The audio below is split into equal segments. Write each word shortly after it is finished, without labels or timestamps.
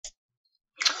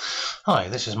Hi,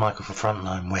 this is Michael for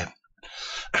Frontline Web.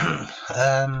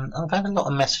 I've had a lot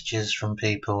of messages from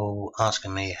people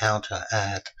asking me how to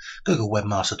add Google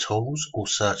Webmaster Tools, or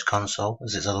Search Console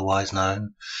as it's otherwise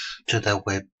known, to their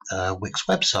Wix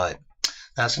website.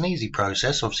 Now, it's an easy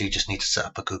process. Obviously, you just need to set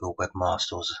up a Google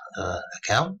Webmaster's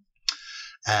account.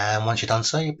 And once you've done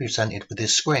so, you'll be presented with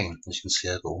this screen. As you can see,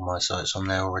 I've got all my sites on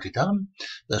there already done.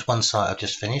 There's one site I've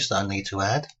just finished that I need to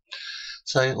add.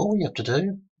 So all you have to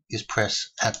do is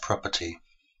press Add Property.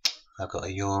 I've got a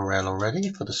URL already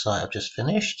for the site I've just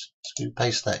finished, so we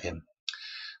paste that in.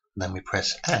 Then we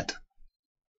press Add.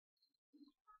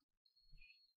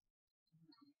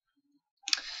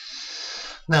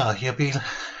 Now you'll be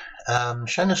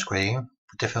shown a screen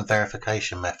with different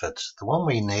verification methods. The one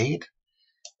we need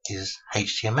is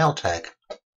HTML tag.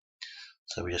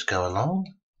 So we just go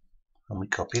along and we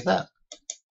copy that.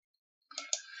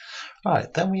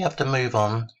 Right, then we have to move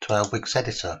on to our Wix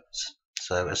editor.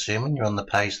 So assuming you're on the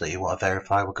page that you want to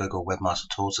verify with Google Webmaster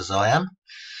Tools, as I am,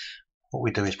 what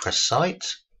we do is press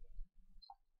Site.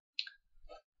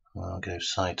 I'll go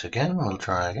Site again, we'll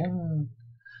try again.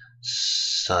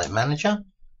 Site Manager.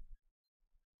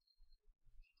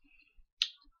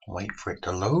 Wait for it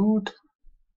to load.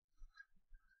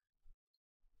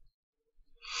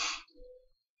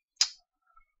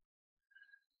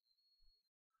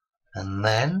 And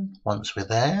then, once we're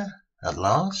there, at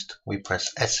last, we press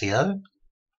SEO.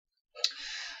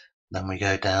 Then we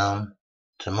go down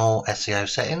to more SEO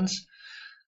settings,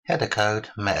 header code,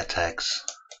 meta tags.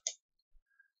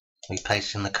 We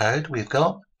paste in the code we've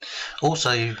got.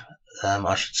 Also,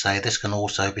 I should say this can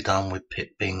also be done with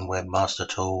Bing Webmaster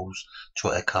Tools,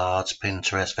 Twitter cards,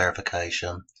 Pinterest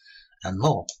verification, and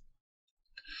more.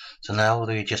 So now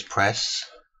we just press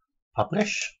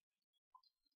Publish.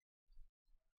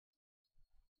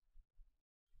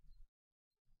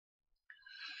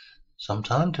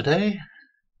 Sometime today.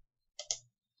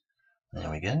 There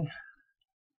we go.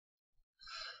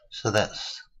 So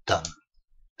that's done.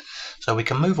 So we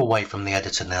can move away from the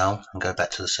editor now and go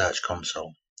back to the Search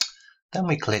Console. Then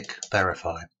we click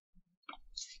Verify.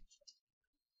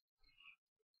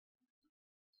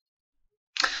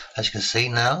 As you can see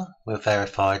now, we're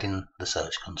verified in the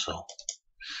Search Console.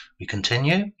 We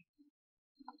continue.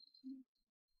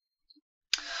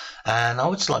 And I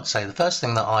would like to say the first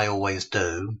thing that I always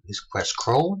do is press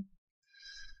Crawl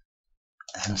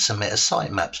and submit a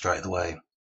sitemap straight away.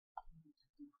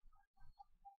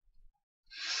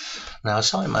 Now, a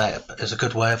sitemap is a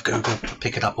good way of Google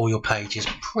picking up all your pages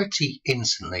pretty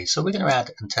instantly. So we're going to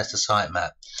add and test a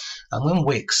sitemap. And when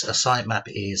Wix, a sitemap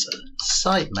is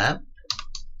sitemap.xml.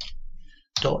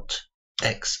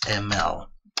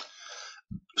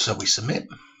 So we submit,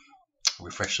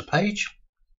 refresh the page.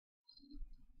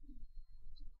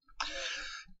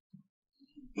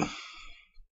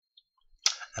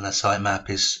 And a sitemap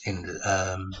is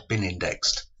been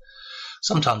indexed.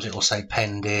 Sometimes it will say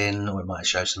pending, or it might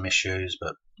show some issues,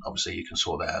 but obviously you can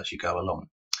sort that out as you go along.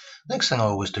 Next thing I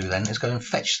always do then is go and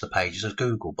fetch the pages of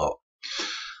Googlebot.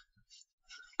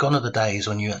 Gone are the days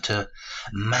when you had to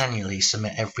manually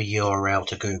submit every URL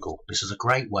to Google. This is a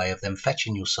great way of them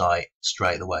fetching your site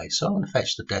straight away. So I'm going to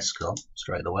fetch the desktop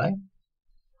straight away,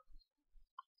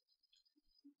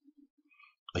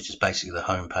 which is basically the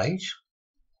home page.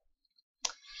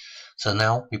 So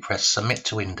now we press Submit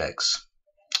to Index.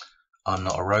 I'm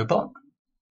not a robot.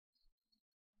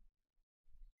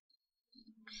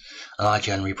 And I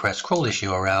generally press Crawl this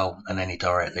URL and any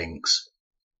direct links.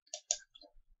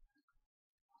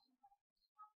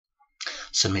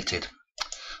 Submitted.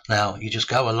 Now you just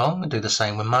go along and do the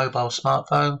same with mobile,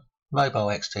 smartphone, mobile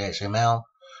XML,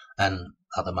 and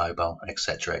other mobile,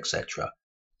 etc., etc.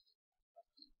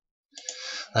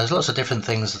 There's lots of different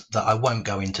things that I won't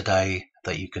go in today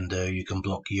that you can do. You can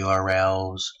block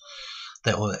URLs.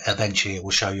 That will eventually it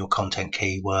will show your content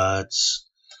keywords.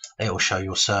 It will show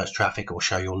your search traffic. It will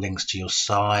show your links to your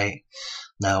site.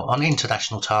 Now on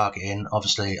international targeting,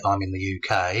 obviously I'm in the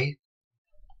UK.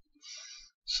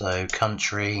 So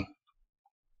country.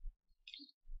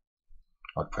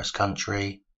 I'd press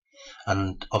country.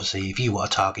 And obviously if you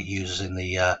want to target users in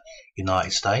the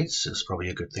United States, it's probably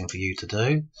a good thing for you to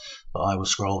do. But I will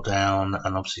scroll down,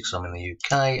 and obviously because I'm in the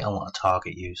UK, I want to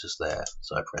target users there.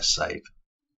 So I press Save.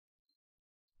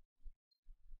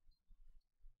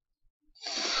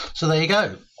 So there you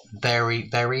go. Very,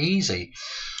 very easy.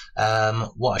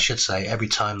 What I should say, every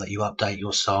time that you update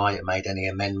your site, made any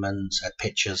amendments, add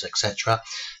pictures, etc.,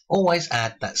 always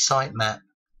add that sitemap.xml.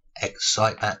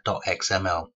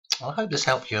 I hope this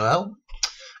helped you out.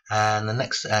 And the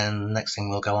next thing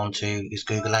we'll go on to is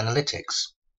Google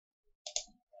Analytics.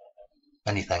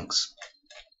 Many thanks.